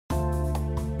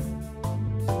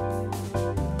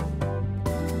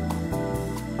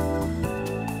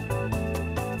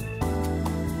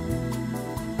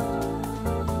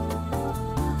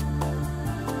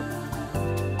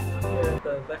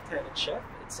left-handed chef.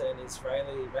 It's an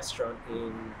Israeli restaurant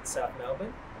in South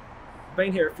Melbourne. I've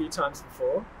been here a few times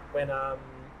before. When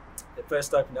it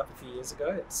first opened up a few years ago,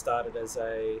 it started as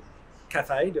a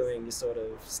cafe doing your sort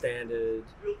of standard,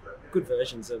 good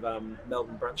versions of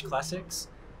Melbourne brunch classics.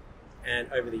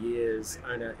 And over the years,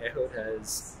 owner Ehud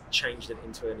has changed it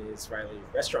into an Israeli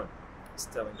restaurant,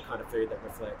 selling the kind of food that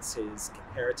reflects his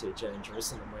heritage in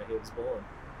Jerusalem, where he was born.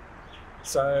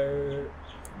 So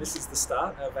this is the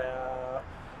start of our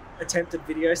attempted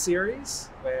video series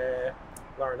where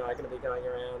Laura and I are going to be going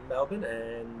around Melbourne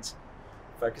and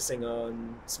focusing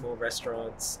on small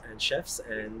restaurants and chefs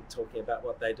and talking about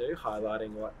what they do,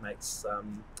 highlighting what makes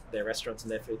their restaurants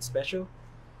and their food special.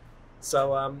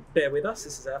 So bear with us,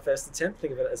 this is our first attempt.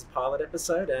 Think of it as a pilot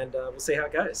episode and we'll see how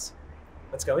it goes.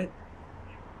 Let's go in.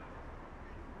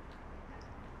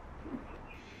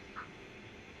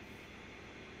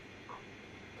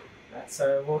 Right,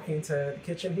 so walking to the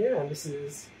kitchen here, and this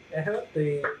is Ehud,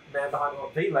 the man behind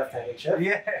the left-handed chef.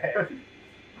 Yeah.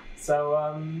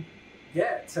 So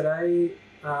yeah, today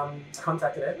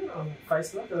contacted Ehud on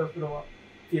Facebook a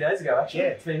few days ago actually. Yeah.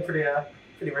 It's been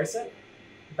pretty recent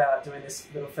about doing this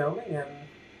little filming, and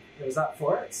it was up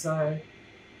for it. So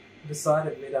we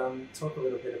decided we'd talk a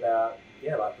little bit about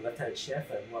like the left-handed chef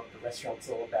and what the restaurant's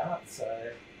all about.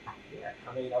 So yeah,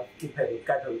 I mean, I'll give people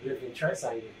a bit of intro,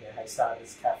 saying how you started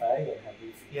as a cafe and how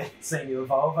we've seen you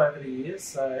evolve over the years.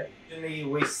 So Originally,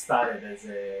 we started as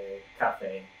a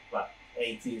cafe,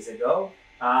 8 years ago.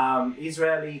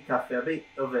 Israeli cafe, a bit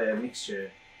of a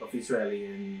mixture of Israeli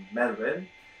and Melbourne,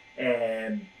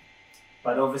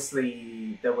 but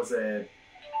obviously there was the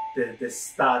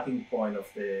starting point of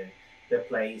the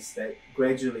place that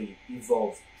gradually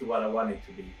evolved to what I wanted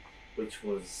to be, which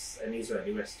was an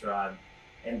Israeli restaurant.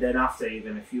 And then after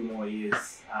even a few more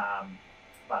years,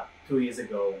 about 2 years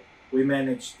ago, we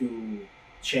managed to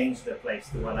change the place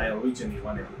to what I originally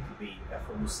wanted it to be, a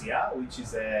hummusiya, which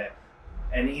is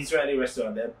an Israeli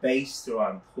restaurant. They're based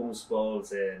around hummus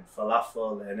bowls and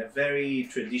falafel and a very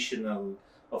traditional,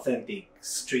 authentic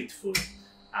street food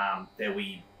that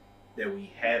we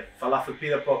have. Falafel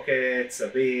pita pockets,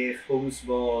 sabich, hummus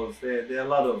bowls. There are a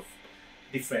lot of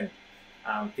different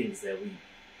things that we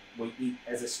eat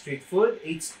as a street food.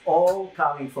 It's all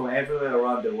coming from everywhere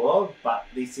around the world, but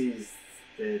this is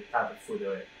the type of food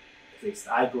that at least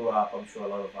I grew up. I'm sure a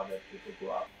lot of other people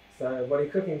grew up. So what are you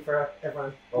cooking for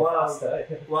everyone?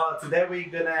 Well, today we're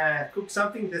gonna cook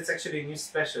something that's actually a new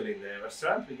special in the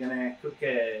restaurant. We're gonna cook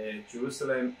a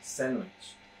Jerusalem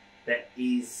sandwich. That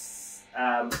is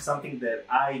something that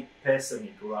I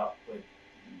personally grew up with,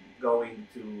 going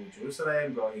to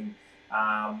Jerusalem,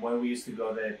 when we used to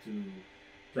go there to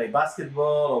play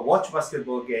basketball or watch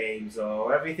basketball games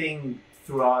or everything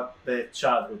throughout the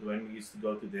childhood when we used to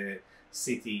go to the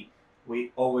city.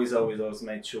 We always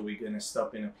made sure we're going to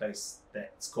stop in a place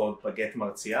that's called Baguette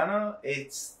Marziano.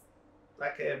 It's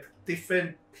like a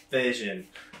different version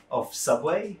of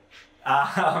Subway,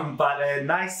 but a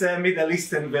nice Middle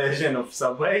Eastern version of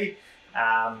Subway.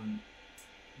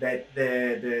 That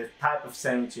the type of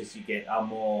sandwiches you get are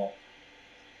more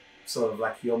sort of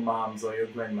like your mom's or your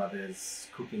grandmother's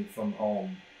cooking from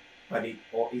home, but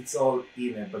it's all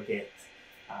in a baguette.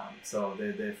 So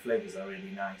the flavors are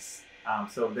really nice.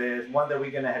 So the one that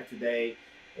we're gonna have today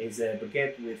is a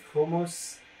baguette with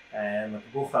hummus and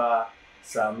matbucha,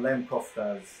 some lamb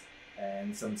koftas,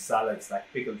 and some salads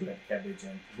like pickled red cabbage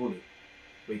and tabbouleh,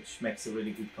 which makes a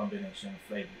really good combination of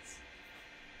flavors.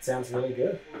 Sounds really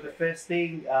good. The first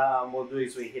thing we'll do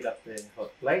is we heat up the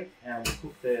hot plate and we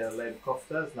cook the lamb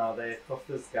koftas. Now the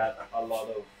koftas got a lot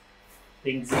of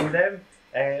things in them.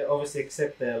 Obviously,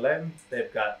 except the lamb,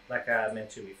 they've got, like I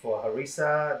mentioned before,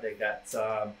 harissa. They got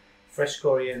some fresh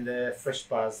coriander, fresh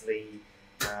parsley,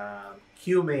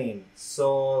 cumin,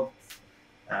 salt,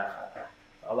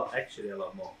 a lot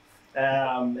more.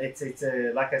 It's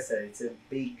a, like I said, it's a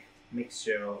big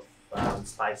mixture of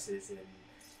spices and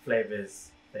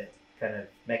flavors that kind of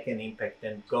make an impact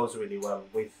and goes really well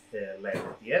with the lamb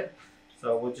at the end.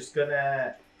 So we're just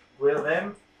gonna grill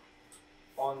them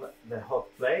on the hot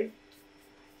plate.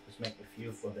 Just make a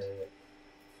few for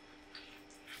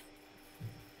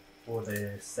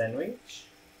the sandwich.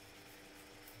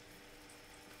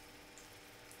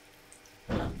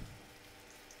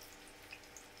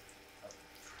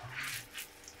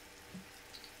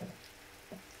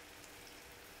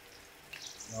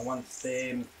 Now once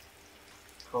the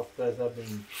koftas have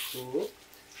been cooked,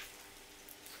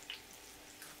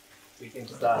 we can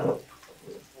start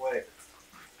work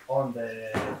on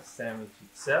the sandwich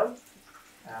itself.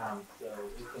 So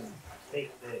we can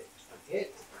take the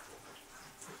baguette,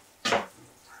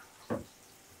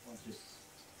 just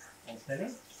open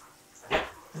it.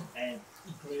 and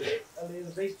grill it a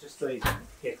little bit just so it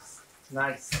gets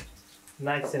nice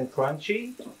and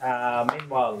crunchy.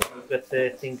 Meanwhile, we've got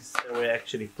the things that we're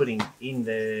actually putting in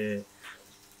the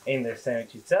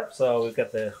sandwich itself. So we've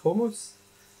got the hummus,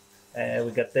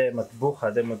 we got the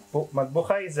matbucha. The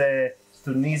matbucha is a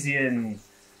Tunisian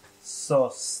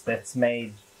sauce that's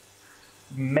made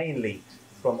mainly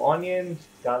from onion,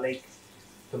 garlic,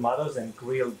 tomatoes, and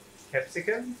grilled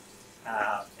capsicum.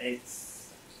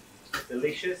 It's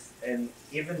delicious, and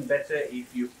even better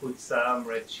if you put some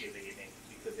red chili in it,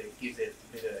 because it gives it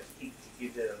a bit of a kick, it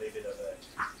gives it a little bit of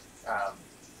a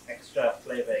extra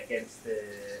flavor against the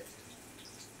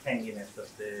tanginess of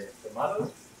the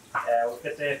tomatoes. We've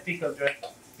got the pickled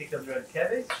red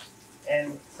cabbage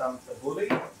and some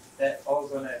tabbouleh. They're all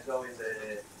gonna go in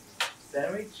the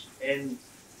sandwich, and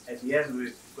at the end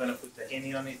we're gonna put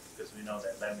tahini on it because we know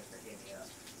that lamb and tahini are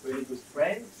really good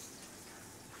friends.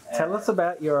 Tell us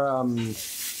about your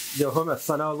hummus.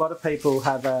 I know a lot of people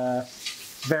have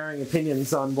varying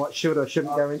opinions on what should or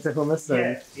shouldn't go into hummus.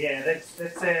 Yeah, that's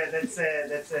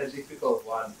a difficult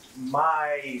one.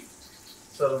 My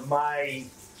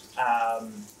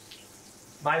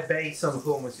base on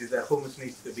hummus is that hummus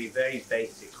needs to be very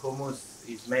basic. Hummus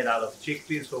is made out of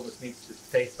chickpeas. Hummus needs to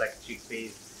taste like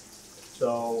chickpeas.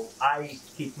 So I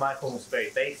keep my hummus very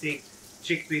basic.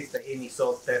 Chickpeas, tahini,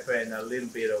 salt, pepper, and a little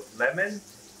bit of lemon.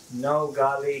 No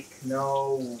garlic,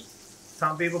 no...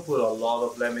 Some people put a lot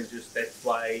of lemon juice. That's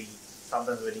why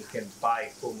sometimes when you can buy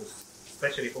hummus,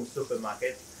 especially from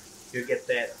supermarket, you get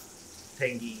that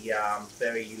tangy,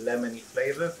 very lemony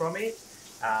flavor from it.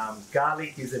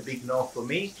 Garlic is a big no for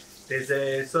me. There's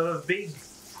a sort of big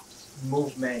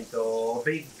movement or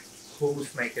big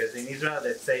hummus makers in Israel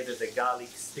that say that the garlic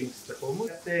stinks the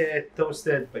hummus. The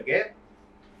toasted baguette.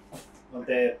 On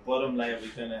the bottom layer,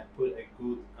 we're gonna put a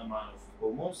good amount of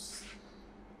hummus,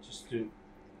 just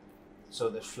so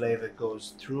the flavor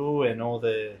goes through and all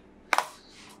the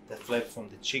flavor from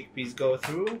the chickpeas go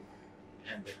through.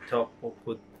 And the top we'll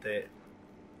put the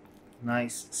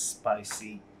nice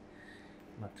spicy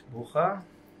matbucha.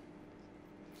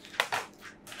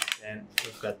 Then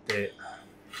we've got the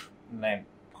lamb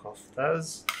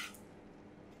koftas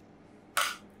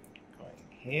going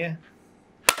here.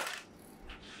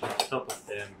 On top of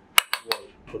them we'll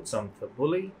put some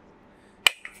tabbouleh.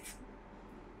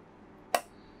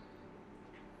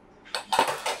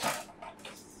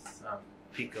 Some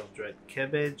pickled red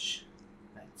cabbage.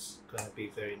 That's going to be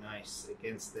very nice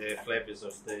against the flavors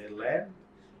of the lamb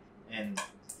and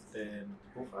the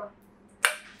matbucha.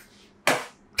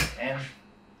 And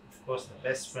of course the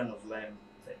best friend of lamb,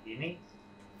 tahini.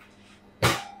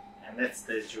 And that's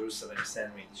the Jerusalem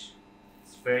sandwich.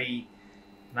 It's very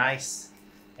nice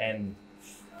and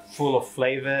full of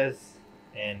flavors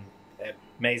and an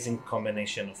amazing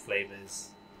combination of flavors.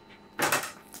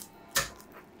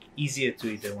 Easier to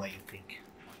eat than what you think.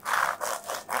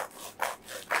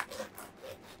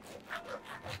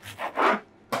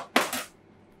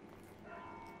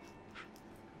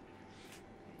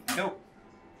 Go.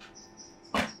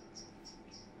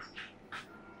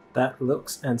 That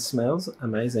looks and smells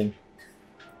amazing.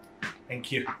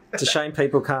 Thank you. It's a shame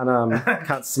people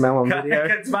can't smell on video.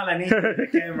 Can't smell anything on the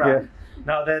camera. Yeah.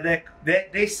 No,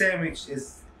 this sandwich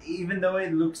is, even though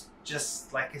it looks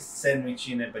just like a sandwich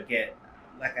in a baguette,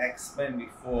 like I explained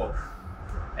before,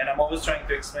 and I'm always trying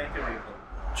to explain to people,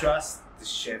 trust the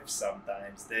chefs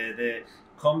sometimes. The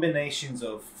combinations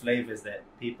of flavors that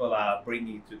people are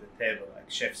bringing to the table, like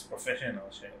chefs,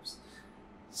 professional chefs,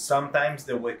 sometimes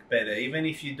they work better. Even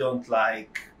if you don't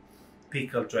like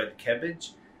pickled red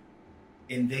cabbage,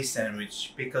 in this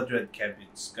sandwich, pickled red cabbage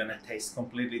is gonna taste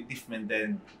completely different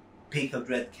than pickled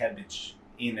red cabbage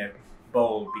in a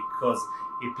bowl, because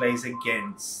it plays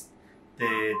against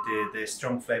the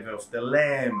strong flavor of the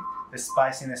lamb, the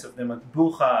spiciness of the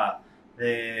matbucha,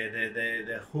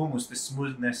 the hummus, the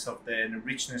smoothness of and the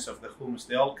richness of the hummus.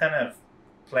 They all kind of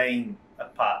playing a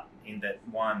part in that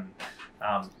one,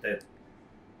 that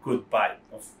good bite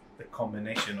of the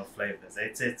combination of flavors.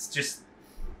 It's just,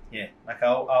 yeah, like I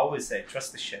always say,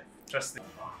 trust the chef. Trust the...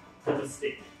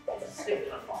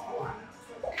 Sandwich.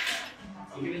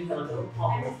 Really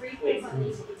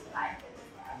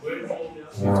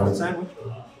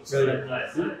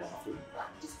good.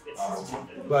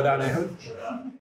 Well done, Ehud.